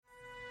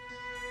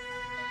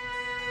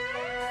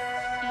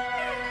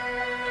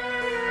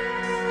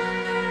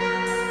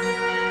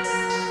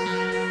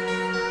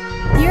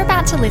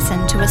about to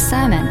listen to a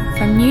sermon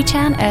from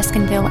Newtown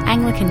Erskineville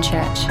Anglican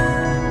Church.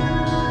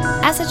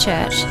 As a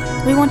church,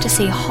 we want to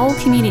see whole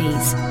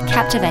communities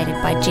captivated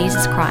by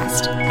Jesus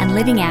Christ and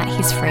living out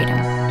his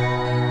freedom.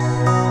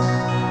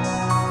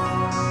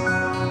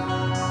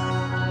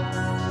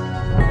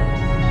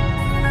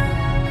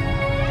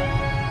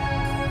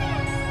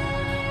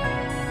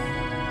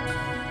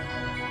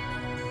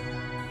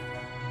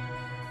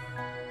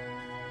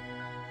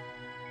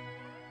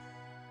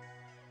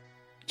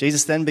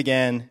 Jesus then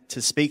began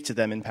to speak to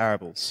them in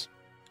parables.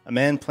 A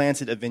man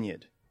planted a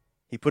vineyard.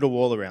 He put a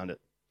wall around it,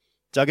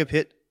 dug a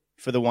pit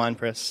for the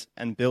winepress,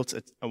 and built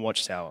a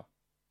watchtower.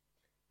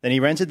 Then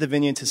he rented the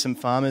vineyard to some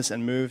farmers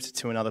and moved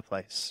to another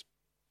place.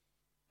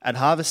 At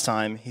harvest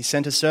time, he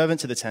sent a servant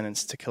to the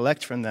tenants to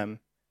collect from them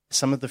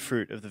some of the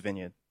fruit of the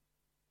vineyard.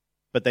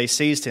 But they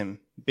seized him,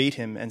 beat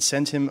him, and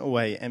sent him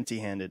away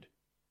empty-handed.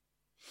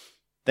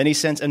 Then he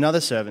sent another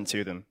servant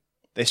to them.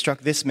 They struck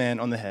this man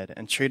on the head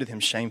and treated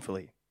him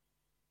shamefully.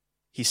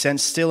 He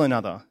sent still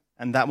another,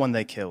 and that one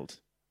they killed.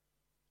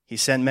 He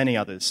sent many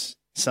others.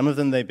 Some of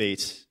them they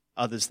beat,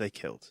 others they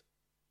killed.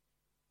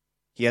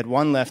 He had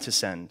one left to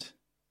send,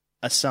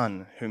 a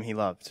son whom he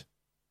loved.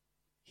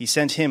 He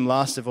sent him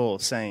last of all,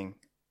 saying,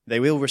 "They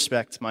will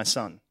respect my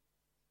son."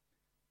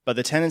 But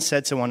the tenants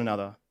said to one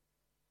another,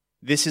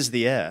 "This is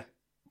the heir.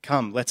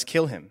 Come, let's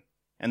kill him,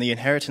 and the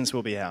inheritance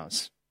will be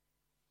ours."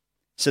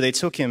 So they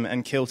took him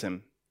and killed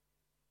him,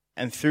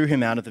 and threw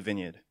him out of the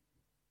vineyard.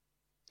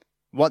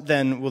 What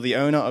then will the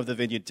owner of the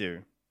vineyard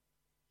do?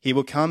 He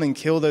will come and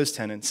kill those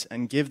tenants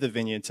and give the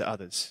vineyard to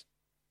others.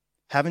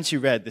 Haven't you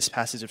read this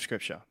passage of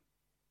Scripture?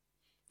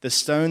 The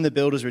stone the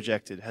builders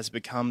rejected has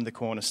become the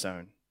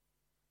cornerstone.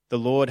 The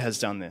Lord has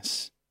done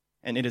this,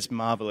 and it is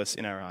marvelous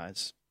in our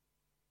eyes.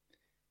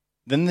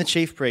 Then the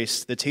chief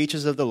priests, the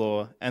teachers of the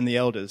law, and the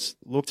elders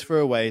looked for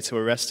a way to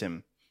arrest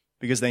him,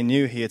 because they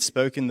knew he had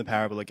spoken the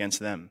parable against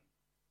them.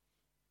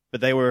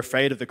 But they were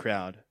afraid of the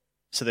crowd,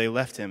 so they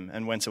left him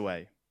and went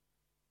away.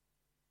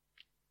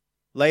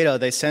 Later,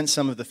 they sent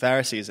some of the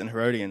Pharisees and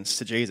Herodians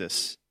to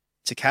Jesus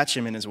to catch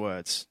him in his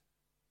words.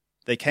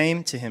 They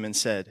came to him and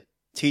said,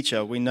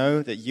 "Teacher, we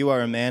know that you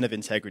are a man of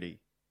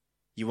integrity.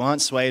 You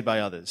aren't swayed by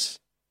others,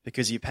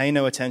 because you pay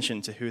no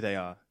attention to who they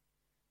are,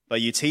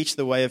 but you teach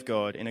the way of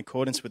God in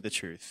accordance with the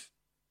truth.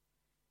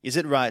 Is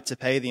it right to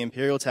pay the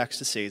imperial tax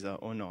to Caesar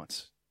or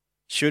not?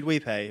 Should we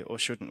pay or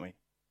shouldn't we?"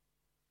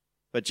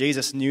 But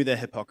Jesus knew their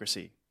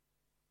hypocrisy.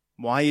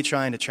 "Why are you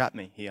trying to trap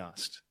me?" he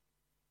asked.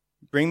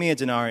 "Bring me a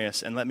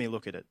denarius and let me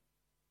look at it."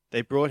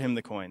 They brought him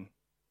the coin,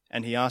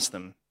 and he asked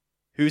them,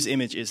 "Whose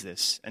image is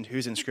this, and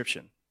whose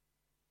inscription?"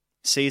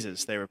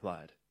 "Caesar's," they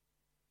replied.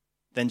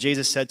 Then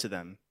Jesus said to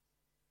them,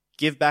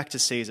 "Give back to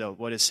Caesar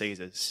what is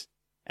Caesar's,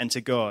 and to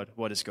God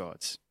what is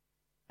God's."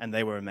 And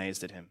they were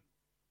amazed at him.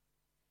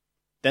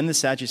 Then the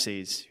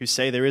Sadducees, who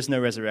say there is no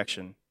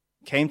resurrection,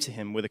 came to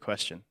him with a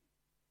question.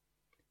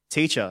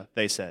 "Teacher,"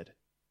 they said,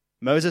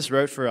 "Moses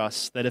wrote for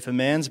us that if a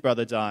man's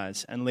brother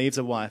dies and leaves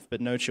a wife but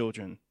no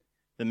children,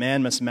 the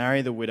man must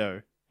marry the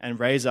widow and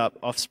raise up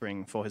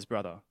offspring for his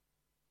brother.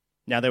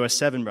 Now there were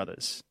 7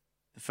 brothers.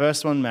 The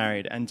first one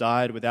married and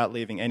died without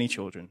leaving any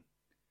children.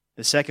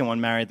 The second one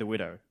married the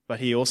widow, but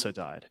he also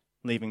died,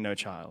 leaving no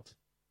child.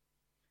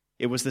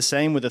 It was the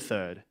same with the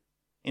third.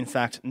 In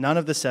fact, none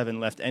of the 7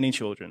 left any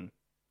children.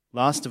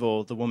 Last of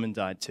all, the woman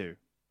died too.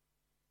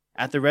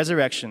 At the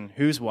resurrection,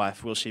 whose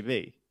wife will she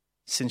be,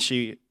 since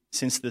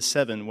the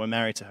 7 were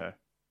married to her?"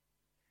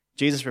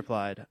 Jesus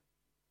replied,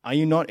 "Are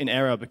you not in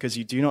error because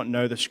you do not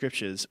know the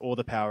Scriptures or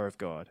the power of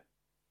God?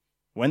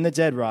 When the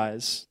dead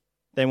rise,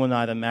 they will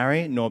neither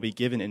marry nor be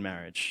given in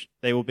marriage.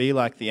 They will be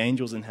like the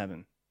angels in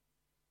heaven.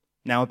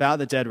 Now about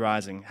the dead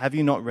rising, have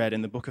you not read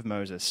in the book of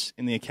Moses,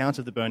 in the account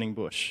of the burning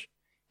bush,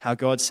 how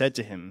God said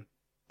to him,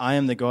 'I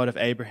am the God of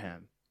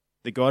Abraham,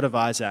 the God of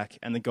Isaac,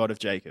 and the God of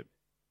Jacob'?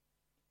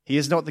 He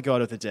is not the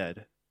God of the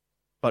dead,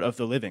 but of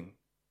the living.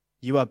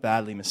 You are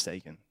badly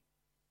mistaken."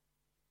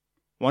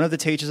 One of the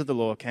teachers of the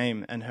law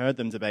came and heard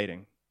them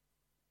debating.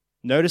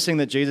 Noticing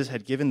that Jesus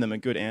had given them a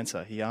good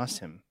answer, he asked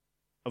him,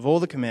 "Of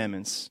all the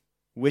commandments,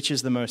 which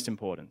is the most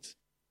important?"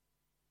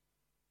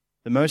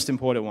 "The most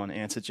important one,"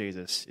 answered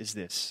Jesus, "is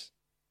this: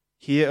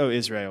 'Hear, O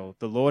Israel,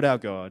 the Lord our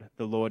God,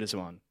 the Lord is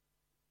one.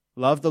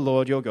 Love the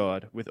Lord your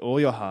God with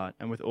all your heart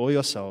and with all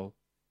your soul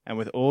and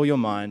with all your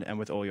mind and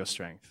with all your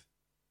strength.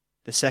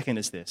 The second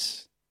is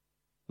this: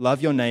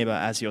 love your neighbor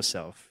as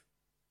yourself.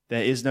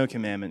 There is no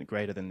commandment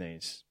greater than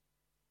these.'"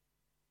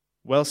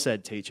 "Well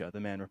said, teacher," the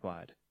man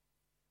replied.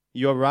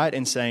 "You are right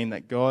in saying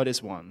that God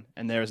is one,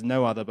 and there is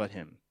no other but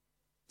him.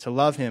 To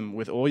love him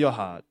with all your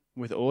heart,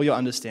 with all your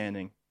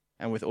understanding,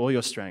 and with all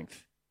your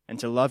strength, and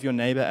to love your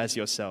neighbor as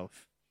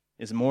yourself,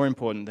 is more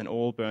important than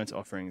all burnt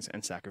offerings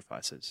and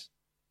sacrifices."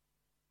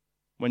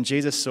 When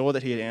Jesus saw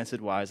that he had answered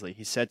wisely,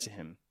 he said to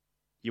him,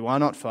 "You are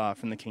not far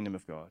from the kingdom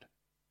of God."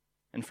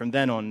 And from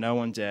then on, no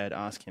one dared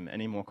ask him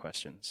any more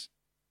questions.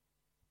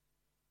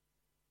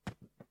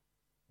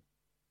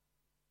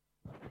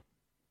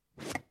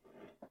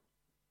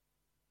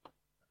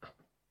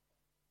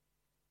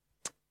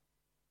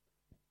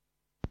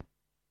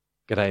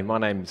 G'day, my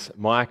name's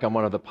Mike. I'm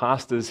one of the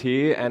pastors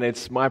here, and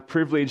it's my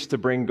privilege to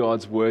bring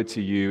God's word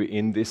to you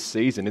in this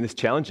season, in this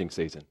challenging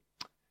season.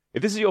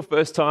 If this is your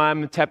first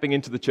time tapping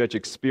into the church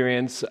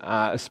experience,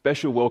 a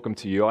special welcome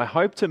to you. I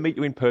hope to meet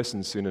you in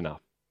person soon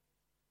enough.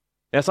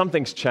 Now, some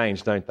things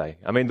change, don't they?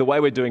 I mean, the way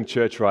we're doing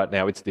church right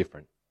now, it's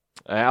different.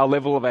 Our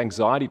level of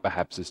anxiety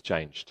perhaps has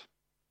changed.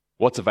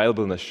 What's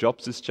available in the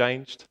shops has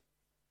changed.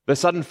 The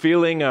sudden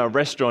feeling a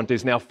restaurant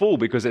is now full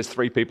because there's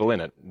 3 people in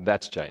it.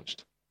 That's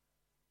changed.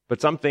 But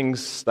some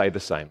things stay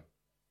the same.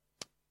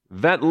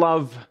 That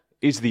love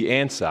is the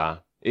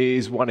answer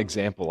is one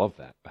example of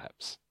that,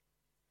 perhaps.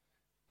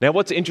 Now,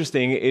 what's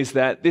interesting is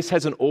that this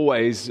hasn't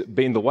always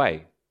been the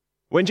way.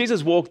 When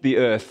Jesus walked the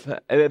earth,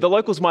 the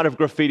locals might have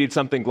graffitied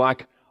something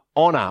like,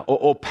 honor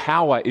or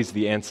power is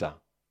the answer.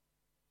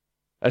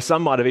 As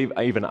some might have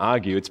even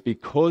argue, it's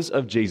because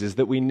of Jesus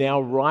that we now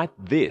write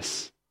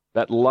this,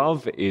 that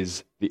love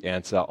is the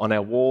answer on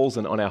our walls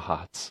and on our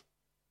hearts.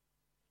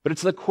 But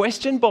it's the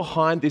question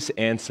behind this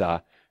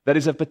answer that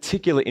is of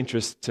particular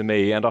interest to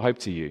me, and I hope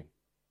to you.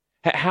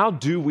 How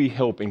do we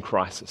help in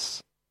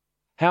crisis?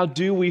 How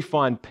do we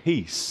find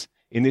peace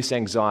in this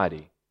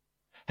anxiety?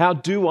 How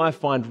do I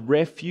find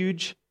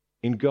refuge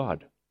in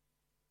God?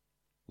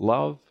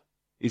 Love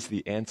is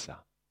the answer.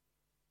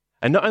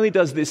 And not only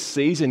does this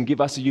season give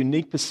us a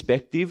unique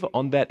perspective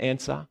on that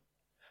answer,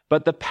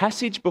 but the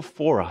passage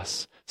before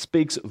us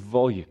speaks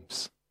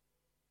volumes.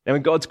 Now,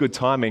 in God's good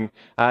timing,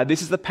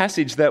 this is the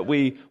passage that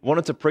we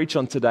wanted to preach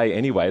on today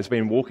anyway. It's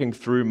been walking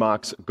through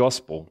Mark's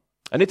gospel.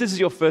 And if this is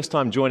your first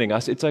time joining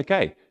us, it's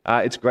okay.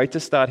 It's great to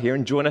start here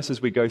and join us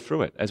as we go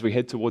through it, as we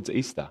head towards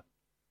Easter.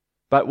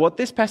 But what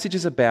this passage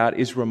is about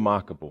is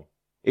remarkable.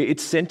 It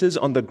centers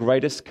on the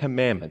greatest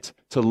commandment,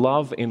 to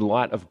love in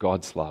light of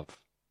God's love.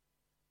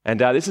 And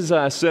this is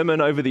a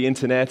sermon over the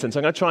internet, and so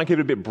I'm going to try and keep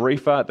it a bit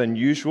briefer than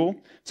usual.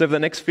 So for the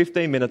next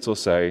 15 minutes or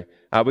so,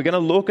 we're going to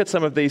look at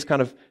some of these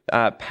kind of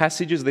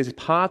passages, these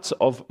parts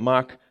of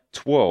Mark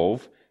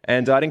 12,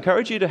 and I'd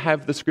encourage you to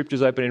have the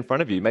scriptures open in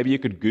front of you. Maybe you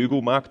could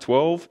Google Mark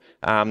 12.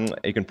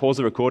 You can pause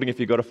the recording if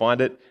you've got to find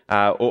it,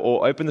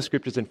 or open the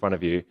scriptures in front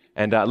of you,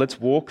 and let's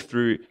walk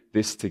through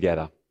this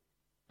together.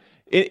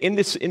 In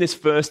this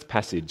first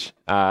passage,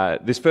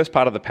 this first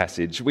part of the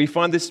passage, we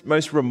find this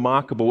most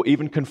remarkable,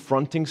 even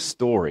confronting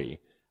story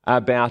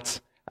about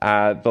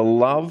the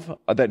love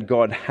that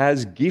God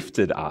has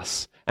gifted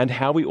us and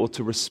how we ought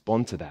to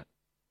respond to that.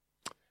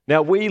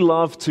 Now, we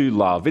love to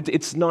love.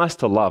 It's nice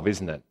to love,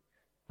 isn't it?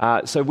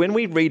 So when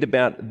we read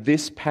about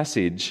this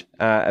passage,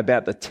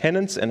 about the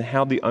tenants and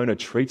how the owner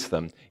treats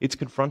them, it's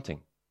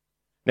confronting.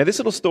 Now, this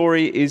little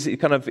story is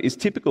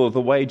typical of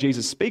the way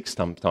Jesus speaks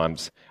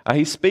sometimes.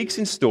 He speaks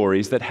in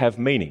stories that have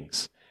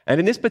meanings. And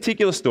in this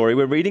particular story,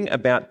 we're reading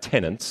about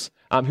tenants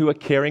who are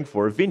caring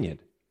for a vineyard.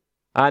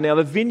 Now,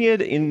 the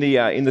vineyard in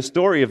the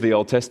story of the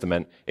Old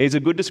Testament is a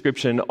good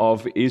description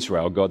of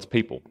Israel, God's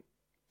people.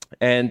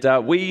 And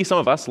some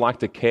of us like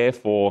to care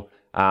for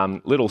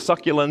little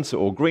succulents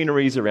or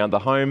greeneries around the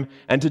home,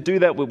 and to do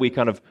that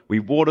we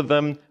water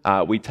them,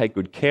 we take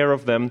good care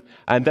of them,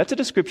 and that's a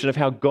description of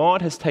how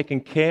God has taken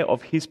care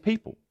of his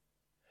people.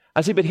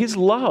 But his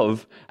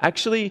love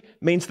actually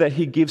means that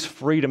he gives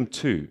freedom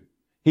to,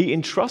 he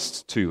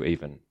entrusts to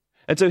even,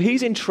 and so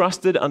he's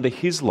entrusted under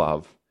his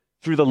love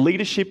through the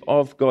leadership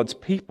of God's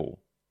people,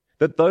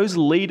 that those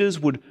leaders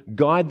would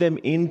guide them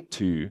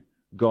into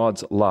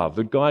God's love,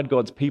 would guide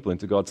God's people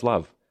into God's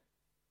love.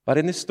 But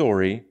in this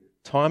story,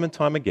 time and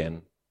time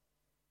again,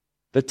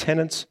 the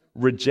tenants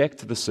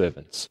reject the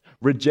servants,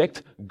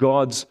 reject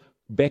God's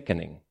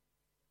beckoning,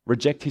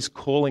 reject his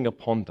calling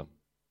upon them.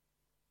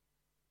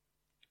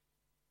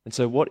 And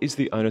so what is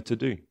the owner to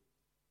do?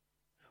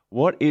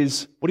 What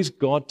is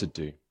God to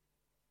do?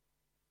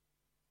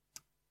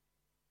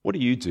 What do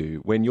you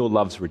do when your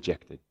love's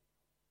rejected?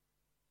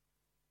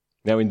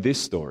 Now, in this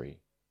story,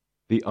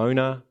 the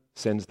owner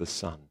sends the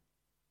son.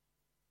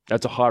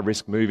 That's a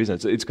high-risk move,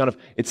 isn't it?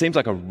 It seems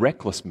like a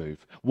reckless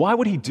move. Why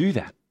would he do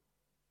that?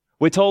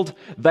 We're told,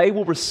 they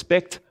will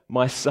respect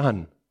my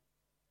son.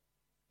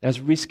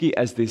 As risky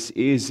as this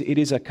is, it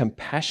is a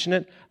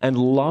compassionate and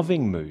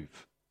loving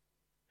move.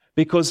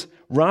 Because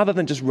rather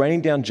than just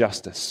raining down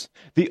justice,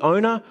 the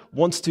owner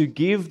wants to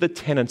give the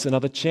tenants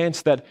another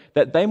chance that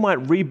they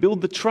might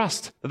rebuild the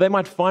trust, that they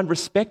might find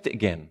respect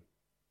again.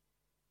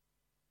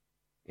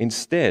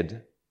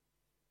 Instead,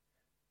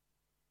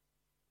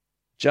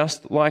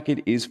 just like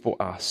it is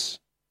for us,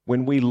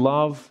 when we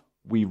love,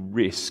 we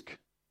risk.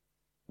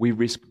 We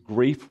risk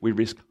grief, we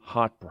risk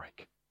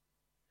heartbreak.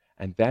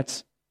 And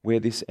that's where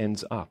this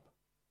ends up.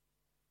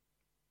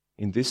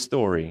 In this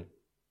story,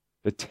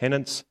 the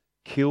tenants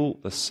kill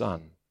the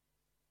son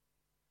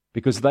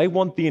because they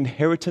want the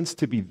inheritance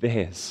to be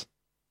theirs.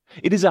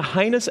 It is a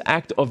heinous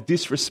act of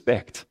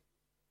disrespect.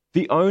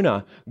 The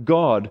owner,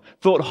 God,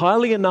 thought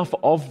highly enough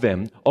of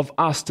them, of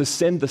us, to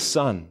send the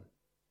son.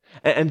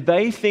 And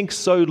they think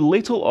so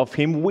little of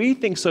him, we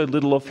think so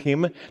little of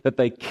him, that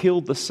they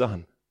killed the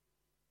son.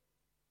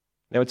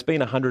 Now, it's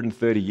been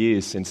 130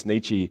 years since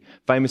Nietzsche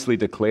famously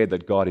declared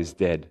that God is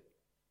dead.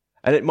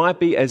 And it might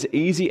be as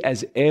easy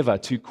as ever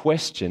to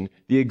question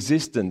the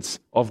existence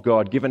of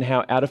God, given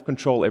how out of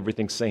control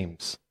everything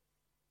seems.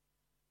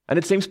 And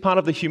it seems part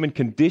of the human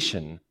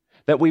condition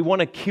that we want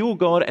to kill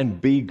God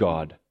and be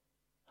God,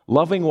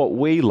 loving what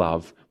we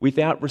love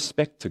without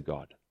respect to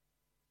God.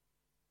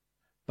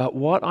 But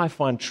what I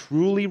find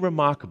truly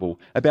remarkable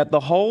about the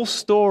whole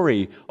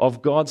story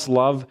of God's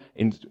love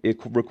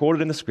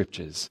recorded in the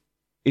Scriptures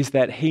is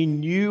that He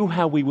knew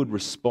how we would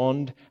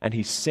respond, and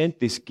He sent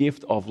this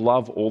gift of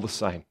love all the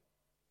same.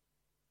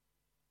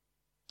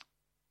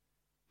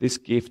 This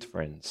gift,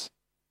 friends,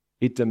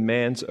 it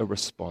demands a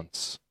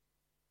response.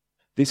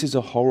 This is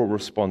a horrible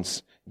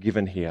response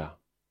given here.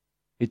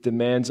 It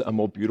demands a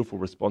more beautiful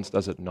response,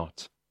 does it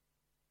not?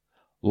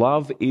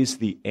 Love is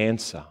the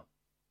answer.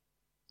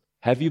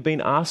 Have you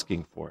been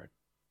asking for it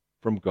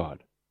from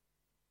God?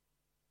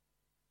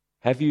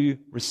 Have you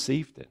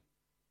received it?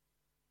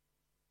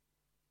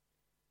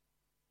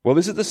 Well,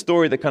 this is the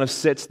story that kind of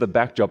sets the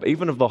backdrop,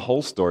 even of the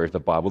whole story of the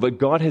Bible, that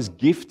God has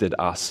gifted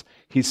us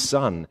His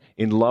Son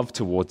in love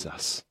towards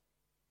us.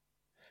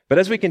 But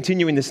as we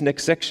continue in this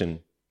next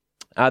section,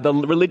 the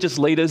religious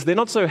leaders, they're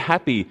not so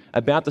happy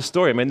about the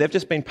story. I mean, they've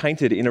just been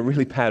painted in a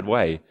really bad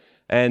way.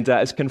 And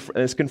as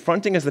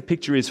confronting as the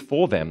picture is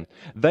for them,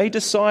 they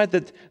decide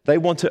that they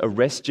want to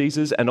arrest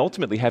Jesus and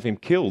ultimately have Him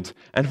killed.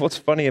 And what's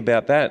funny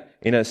about that,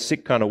 in a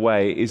sick kind of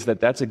way, is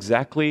that that's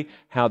exactly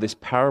how this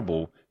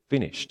parable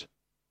finished.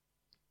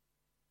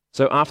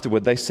 So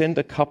afterward, they send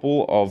a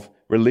couple of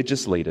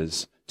religious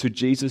leaders to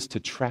Jesus to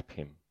trap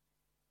Him.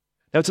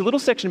 Now, it's a little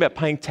section about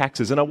paying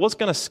taxes, and I was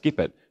going to skip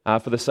it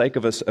for the sake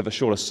of a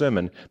shorter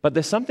sermon, but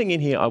there's something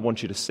in here I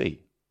want you to see.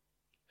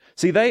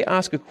 See, they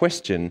ask a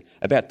question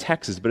about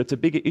taxes, but it's a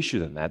bigger issue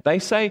than that. They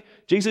say,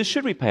 Jesus,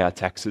 should we pay our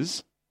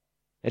taxes?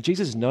 Now,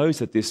 Jesus knows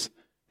that this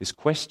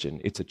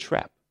question, it's a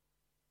trap.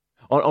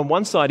 On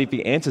one side, if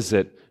He answers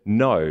it,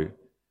 no,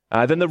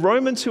 then the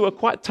Romans, who are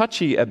quite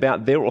touchy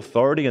about their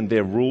authority and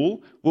their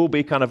rule, will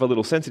be kind of a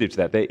little sensitive to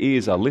that. Their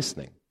ears are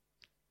listening.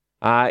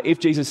 If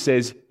Jesus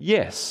says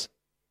yes,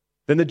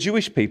 then the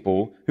Jewish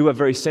people, who are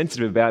very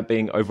sensitive about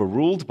being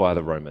overruled by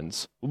the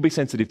Romans, will be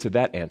sensitive to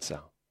that answer.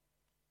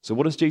 So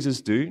what does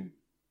Jesus do?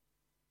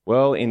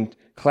 Well, in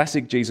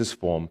classic Jesus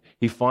form,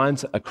 He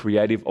finds a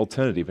creative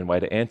alternative and way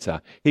to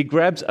answer. He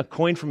grabs a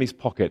coin from His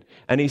pocket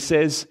and He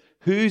says,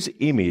 whose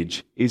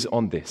image is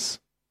on this?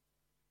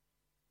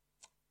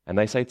 And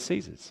they say it's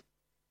Caesar's.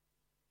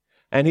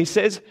 And He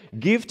says,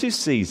 give to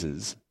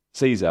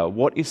Caesar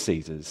what is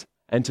Caesar's,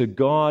 and to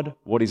God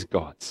what is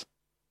God's.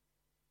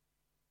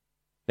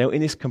 Now, in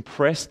this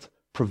compressed,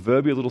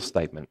 proverbial little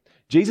statement,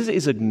 Jesus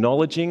is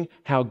acknowledging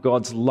how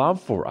God's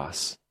love for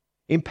us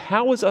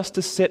empowers us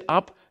to set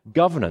up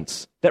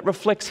governance that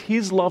reflects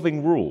His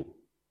loving rule.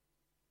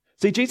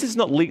 See, Jesus is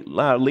not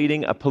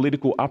leading a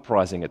political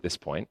uprising at this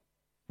point.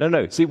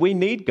 No. See, we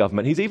need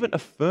government. He's even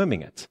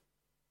affirming it.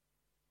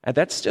 And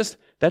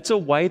that's a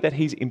way that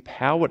He's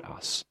empowered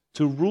us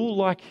to rule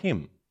like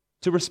Him,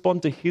 to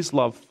respond to His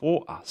love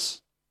for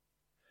us.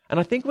 And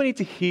I think we need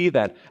to hear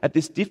that at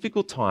this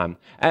difficult time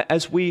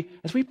as we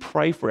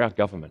pray for our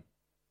government.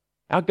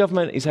 Our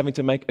government is having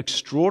to make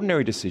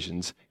extraordinary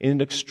decisions in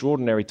an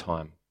extraordinary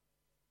time.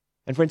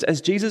 And friends,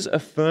 as Jesus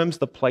affirms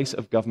the place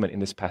of government in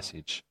this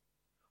passage,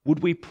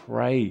 would we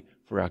pray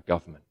for our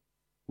government?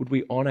 Would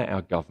we honour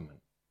our government?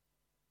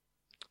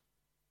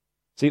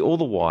 See, all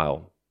the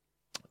while,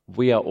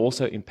 we are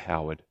also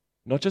empowered,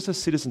 not just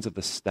as citizens of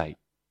the state,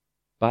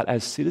 but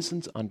as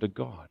citizens under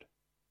God.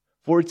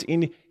 For it's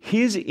in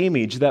His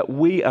image that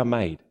we are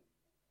made.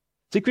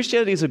 See,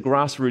 Christianity is a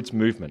grassroots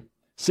movement,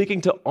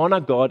 seeking to honour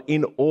God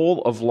in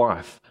all of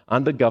life,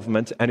 under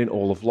government and in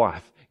all of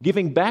life,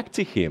 giving back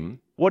to Him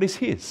what is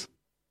His.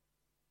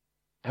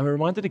 And we're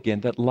reminded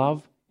again that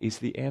love is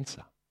the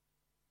answer.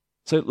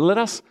 So let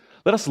us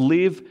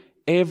live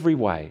every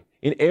way,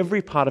 in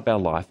every part of our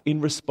life,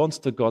 in response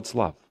to God's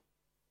love.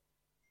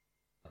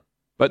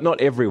 But not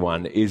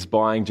everyone is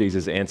buying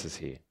Jesus' answers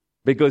here,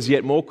 because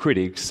yet more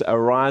critics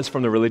arise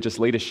from the religious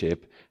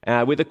leadership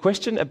with a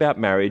question about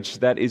marriage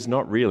that is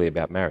not really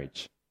about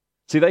marriage.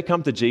 See, they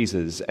come to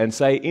Jesus and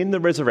say, in the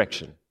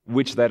resurrection,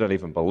 which they don't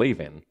even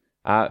believe in,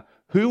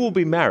 who will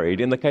be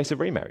married in the case of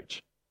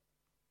remarriage?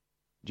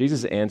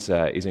 Jesus'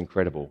 answer is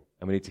incredible,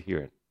 and we need to hear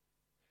it.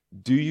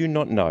 Do you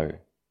not know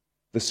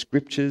the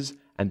Scriptures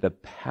and the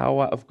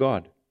power of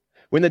God?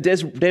 When the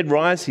dead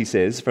rise, He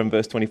says, from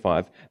verse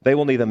 25, they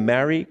will neither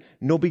marry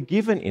nor be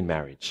given in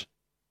marriage.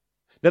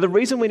 Now, the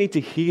reason we need to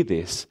hear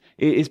this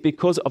is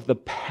because of the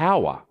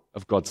power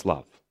of God's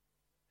love,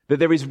 that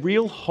there is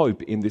real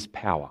hope in this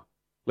power.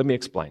 Let me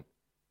explain.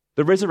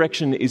 The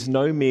resurrection is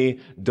no mere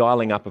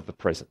dialing up of the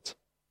present,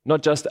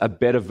 not just a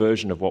better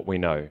version of what we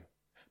know,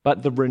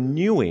 but the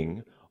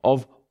renewing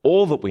of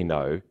all that we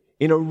know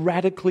in a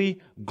radically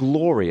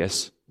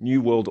glorious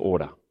new world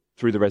order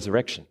through the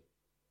resurrection.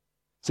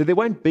 So there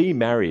won't be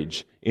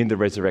marriage in the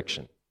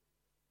resurrection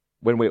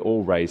when we're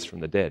all raised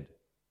from the dead.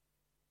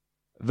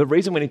 The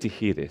reason we need to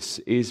hear this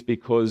is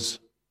because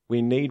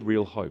we need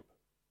real hope.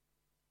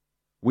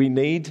 We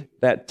need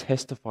that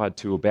testified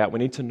to about. We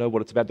need to know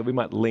what it's about, that we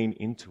might lean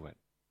into it.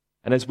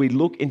 And as we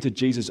look into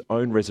Jesus'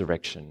 own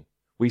resurrection,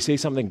 we see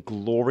something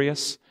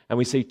glorious and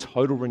we see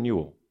total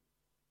renewal.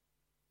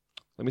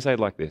 Let me say it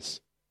like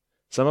this.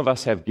 Some of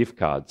us have gift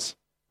cards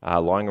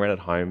lying around at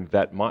home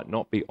that might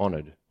not be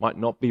honoured, might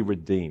not be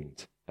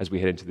redeemed as we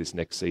head into this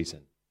next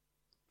season.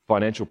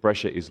 Financial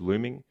pressure is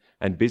looming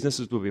and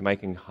businesses will be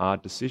making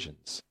hard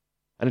decisions.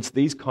 And it's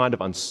these kind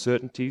of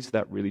uncertainties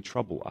that really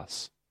trouble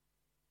us.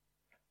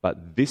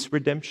 But this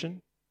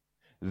redemption,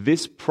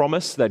 this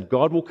promise that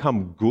God will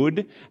come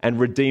good and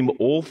redeem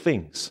all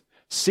things,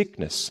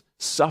 sickness,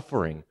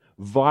 suffering,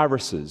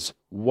 viruses,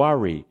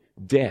 worry,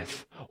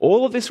 death,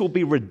 all of this will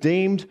be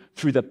redeemed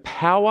through the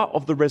power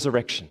of the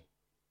resurrection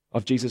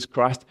of Jesus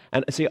Christ.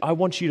 And see, I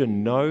want you to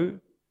know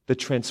the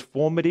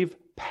transformative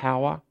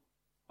power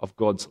of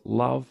God's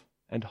love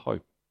and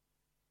hope.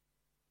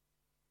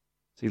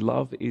 See,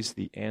 love is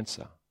the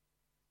answer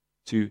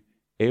to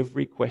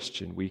every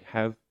question we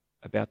have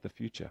about the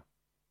future.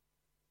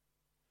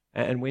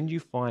 And when you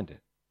find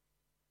it,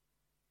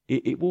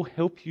 it will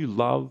help you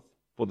love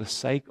for the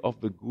sake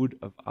of the good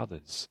of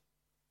others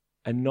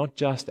and not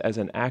just as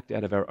an act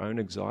out of our own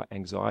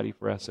anxiety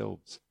for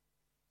ourselves.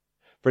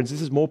 Friends,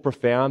 this is more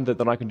profound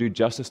than I can do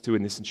justice to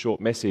in this short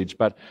message,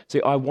 but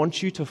see, I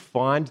want you to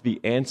find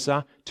the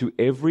answer to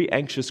every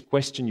anxious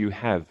question you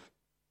have.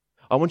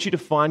 I want you to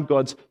find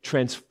God's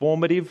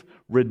transformative,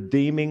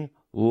 redeeming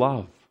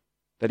love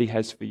that He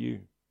has for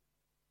you.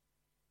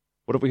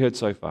 What have we heard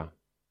so far?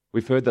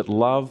 We've heard that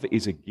love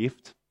is a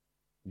gift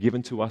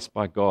given to us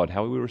by God.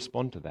 How will we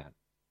respond to that?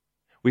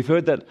 We've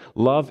heard that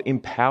love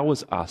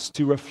empowers us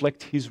to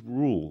reflect His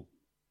rule.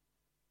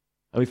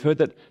 And we've heard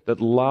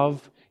that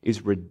love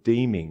is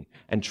redeeming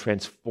and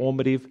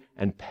transformative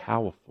and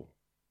powerful.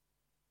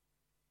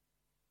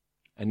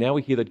 And now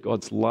we hear that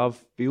God's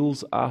love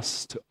fills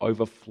us to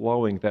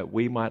overflowing that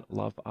we might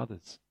love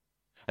others.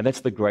 And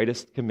that's the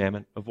greatest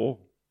commandment of all.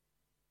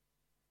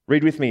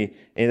 Read with me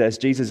as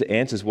Jesus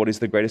answers what is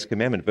the greatest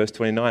commandment. Verse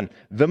 29,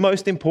 the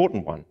most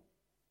important one.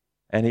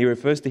 And he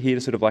refers to here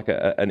to sort of like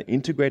an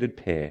integrated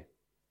pair.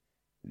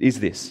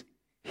 Is this: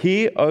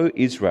 Hear, O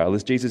Israel,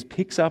 as Jesus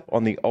picks up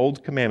on the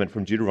old commandment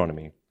from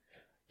Deuteronomy.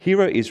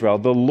 Hear, O Israel,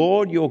 the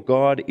Lord your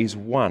God is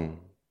one.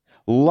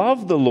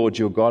 Love the Lord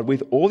your God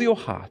with all your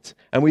heart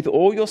and with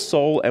all your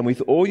soul and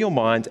with all your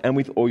mind and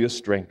with all your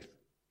strength.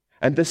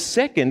 And the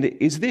second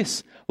is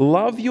this: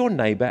 love your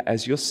neighbor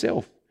as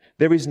yourself.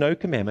 There is no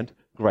commandment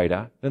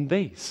greater than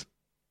these.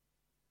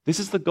 This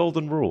is the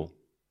golden rule.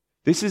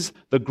 This is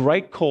the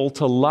great call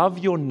to love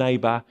your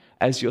neighbor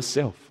as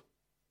yourself.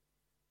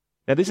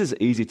 Now, this is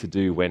easy to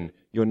do when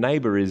your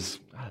neighbor is,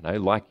 I don't know,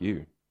 like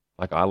you.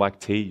 Like, I like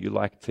tea, you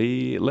like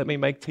tea, let me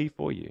make tea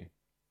for you.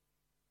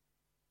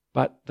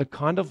 But the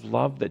kind of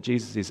love that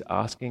Jesus is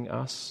asking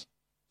us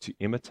to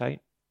imitate,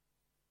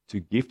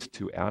 to gift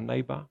to our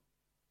neighbor,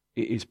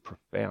 it is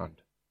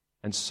profound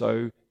and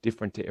so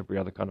different to every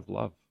other kind of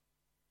love.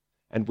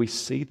 And we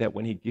see that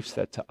when He gifts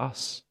that to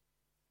us.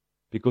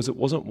 Because it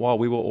wasn't while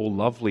we were all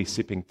lovely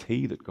sipping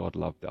tea that God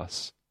loved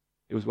us.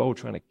 It was while we were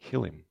trying to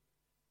kill Him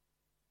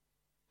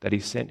that He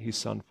sent His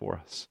Son for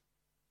us.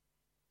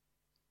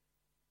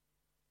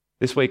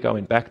 This week I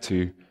went back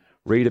to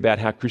read about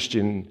how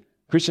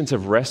Christians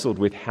have wrestled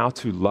with how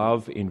to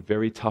love in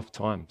very tough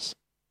times.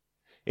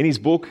 In his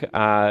book,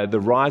 The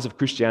Rise of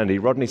Christianity,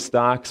 Rodney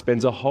Stark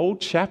spends a whole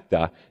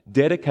chapter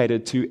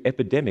dedicated to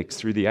epidemics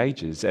through the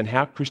ages and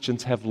how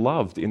Christians have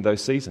loved in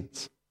those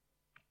seasons.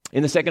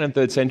 In the 2nd and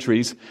 3rd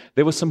centuries,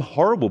 there were some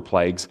horrible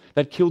plagues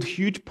that killed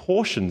huge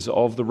portions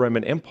of the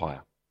Roman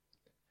Empire.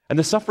 And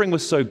the suffering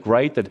was so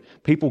great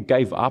that people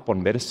gave up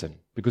on medicine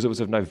because it was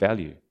of no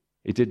value.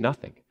 It did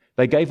nothing.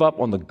 They gave up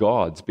on the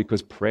gods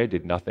because prayer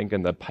did nothing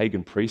and the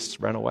pagan priests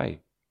ran away.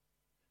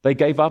 They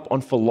gave up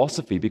on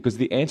philosophy because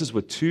the answers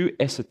were too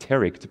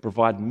esoteric to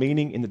provide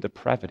meaning in the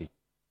depravity.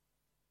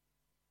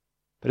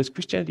 But as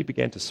Christianity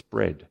began to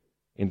spread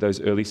in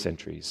those early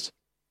centuries,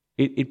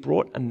 it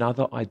brought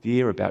another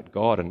idea about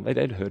God, and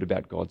they'd heard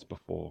about gods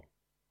before.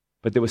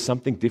 But there was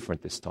something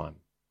different this time.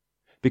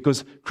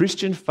 Because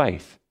Christian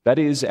faith, that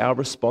is our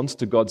response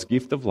to God's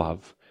gift of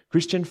love,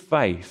 Christian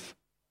faith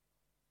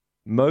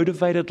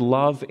motivated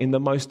love in the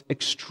most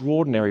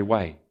extraordinary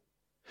way.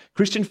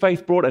 Christian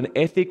faith brought an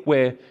ethic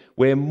where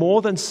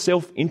more than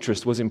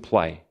self-interest was in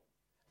play,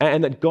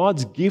 and that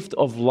God's gift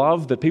of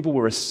love that people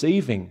were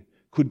receiving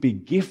could be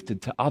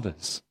gifted to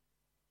others,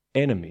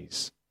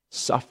 enemies,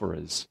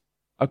 sufferers,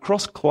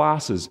 across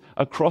classes,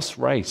 across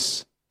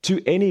race,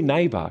 to any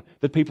neighbor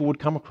that people would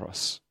come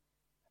across,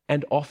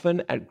 and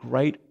often at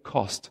great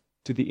cost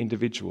to the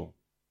individual.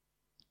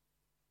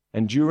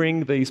 And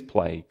during these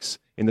plagues,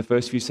 in the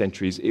first few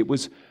centuries, it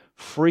was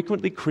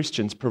frequently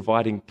Christians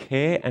providing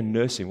care and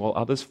nursing while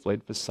others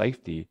fled for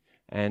safety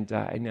and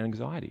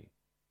anxiety.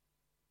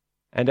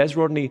 And as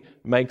Rodney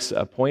makes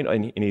a point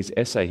in his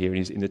essay here,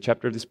 in the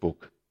chapter of this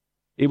book,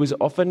 it was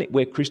often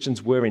where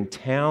Christians were in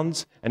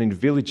towns and in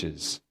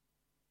villages,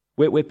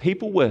 where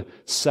people were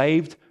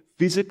saved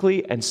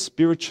physically and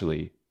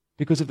spiritually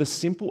because of the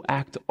simple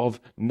act of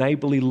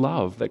neighbourly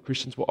love that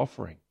Christians were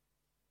offering.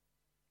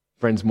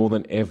 Friends, more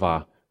than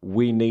ever,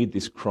 we need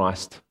this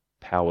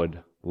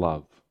Christ-powered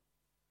love.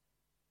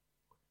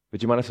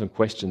 But you might have some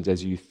questions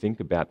as you think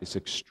about this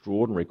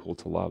extraordinary call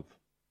to love.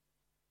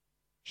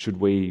 Should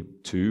we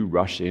too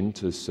rush in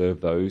to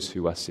serve those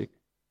who are sick?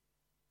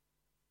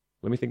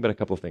 Let me think about a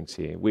couple of things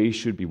here. We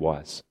should be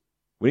wise.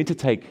 We need to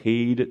take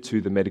heed to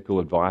the medical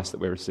advice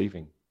that we're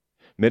receiving.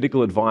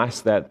 Medical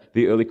advice that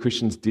the early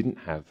Christians didn't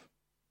have.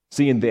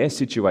 See, in their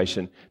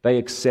situation, they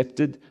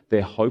accepted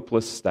their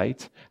hopeless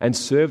state and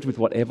served with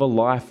whatever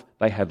life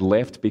they had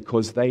left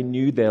because they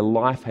knew their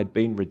life had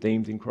been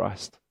redeemed in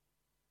Christ.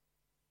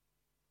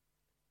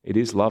 It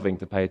is loving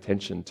to pay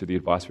attention to the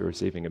advice we're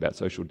receiving about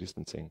social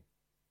distancing.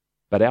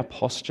 But our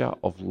posture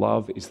of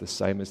love is the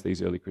same as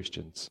these early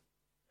Christians.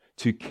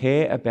 To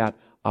care about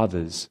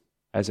others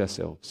as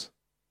ourselves.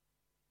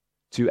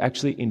 To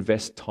actually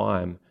invest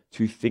time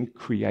to think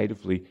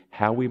creatively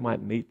how we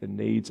might meet the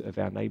needs of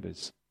our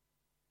neighbours.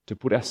 To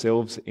put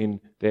ourselves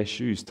in their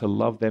shoes, to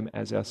love them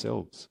as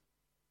ourselves.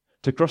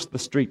 To cross the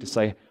street to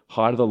say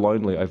hi to the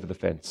lonely over the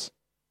fence.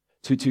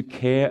 To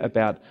care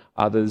about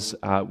others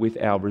with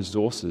our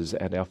resources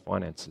and our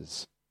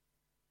finances.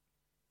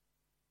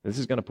 This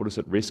is going to put us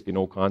at risk in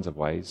all kinds of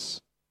ways.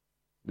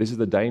 This is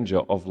the danger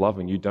of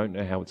loving. You don't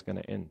know how it's going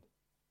to end.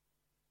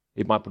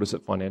 It might put us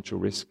at financial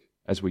risk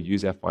as we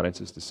use our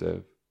finances to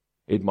serve.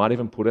 It might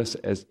even put us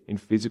in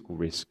physical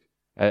risk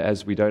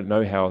as we don't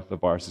know how the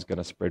virus is going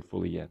to spread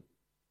fully yet.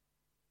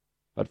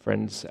 But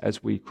friends,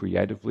 as we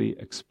creatively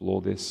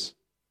explore this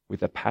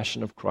with the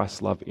passion of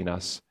Christ's love in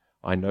us,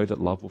 I know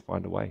that love will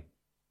find a way.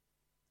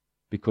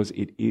 Because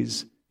it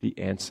is the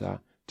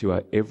answer to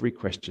our every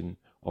question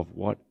of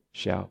what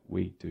shall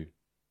we do?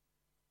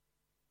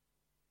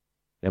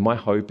 Now, my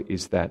hope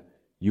is that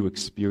you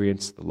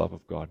experience the love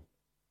of God.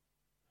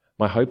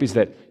 My hope is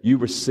that you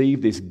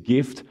receive this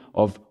gift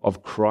of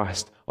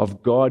Christ,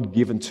 of God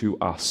given to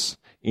us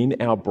in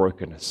our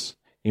brokenness,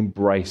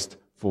 embraced,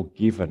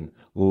 forgiven,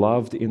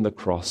 loved in the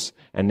cross,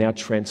 and now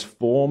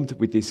transformed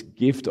with this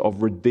gift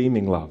of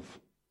redeeming love.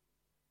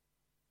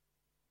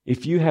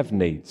 If you have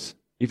needs,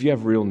 if you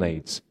have real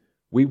needs,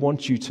 we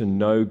want you to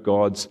know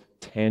God's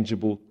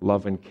tangible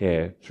love and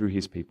care through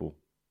his people.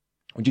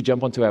 Would you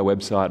jump onto our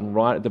website, and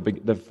right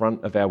at the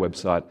front of our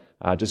website,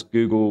 just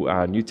Google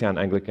Newtown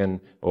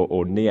Anglican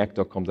or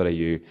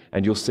NEAC.com.au,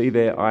 and you'll see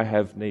there, I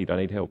have need, I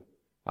need help.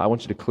 I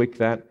want you to click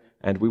that,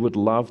 and we would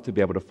love to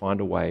be able to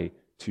find a way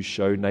to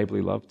show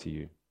neighbourly love to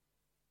you.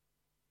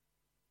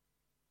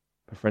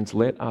 But friends,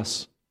 let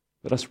us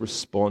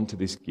respond to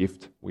this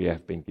gift we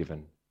have been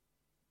given.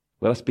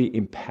 Let us be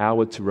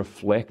empowered to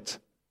reflect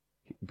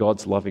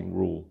God's loving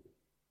rule.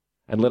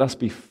 And let us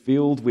be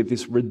filled with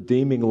this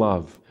redeeming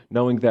love,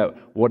 knowing that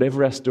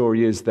whatever our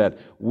story is, that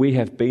we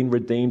have been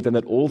redeemed and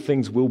that all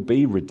things will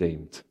be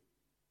redeemed.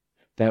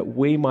 That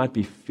we might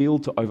be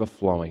filled to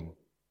overflowing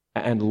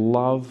and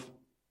love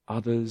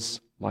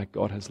others like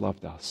God has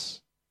loved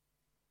us.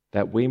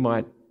 That we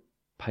might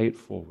pay it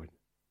forward.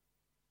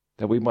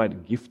 That we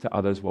might give to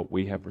others what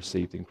we have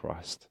received in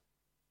Christ.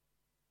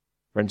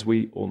 Friends,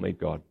 we all need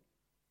God.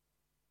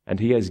 And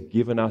he has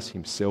given us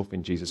himself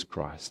in Jesus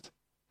Christ,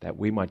 that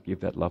we might give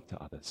that love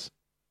to others.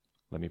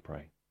 Let me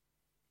pray.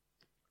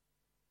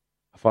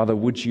 Father,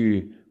 would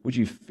you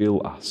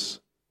fill us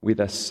with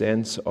a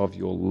sense of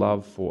your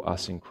love for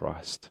us in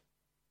Christ?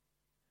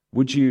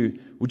 Would you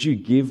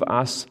give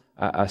us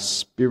a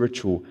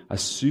spiritual, a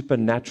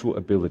supernatural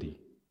ability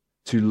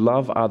to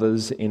love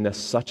others in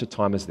such a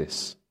time as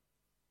this,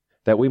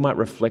 that we might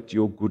reflect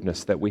your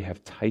goodness that we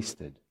have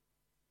tasted,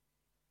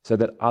 so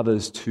that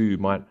others too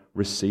might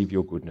receive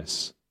your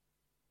goodness.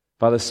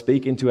 Father,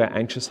 speak into our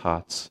anxious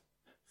hearts.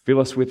 Fill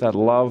us with that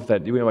love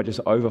that we might just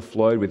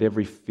overflow with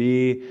every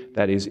fear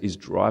that is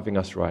driving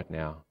us right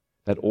now,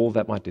 that all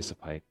that might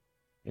dissipate.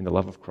 In the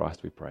love of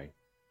Christ we pray.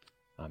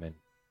 Amen.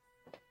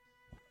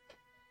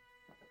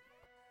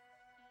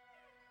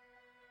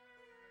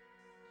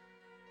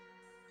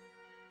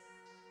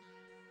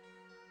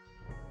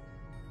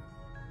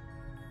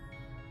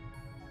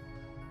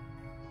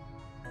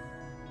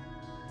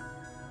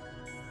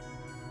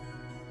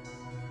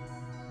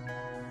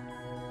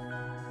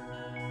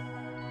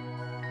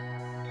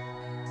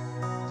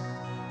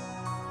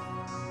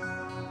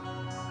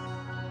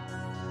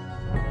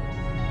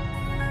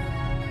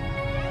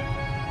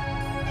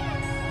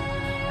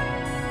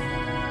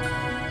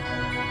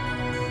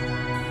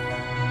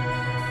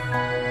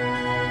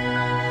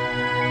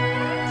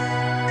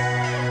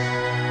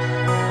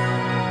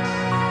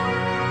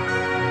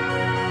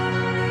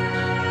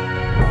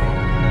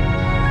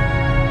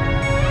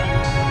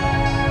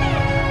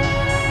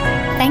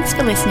 Thanks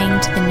for listening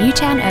to the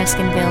Newtown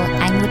Erskineville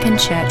Anglican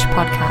Church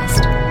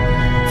podcast.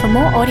 For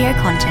more audio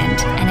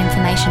content and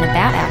information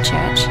about our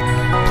church,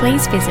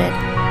 please visit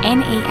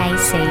neac.com.au.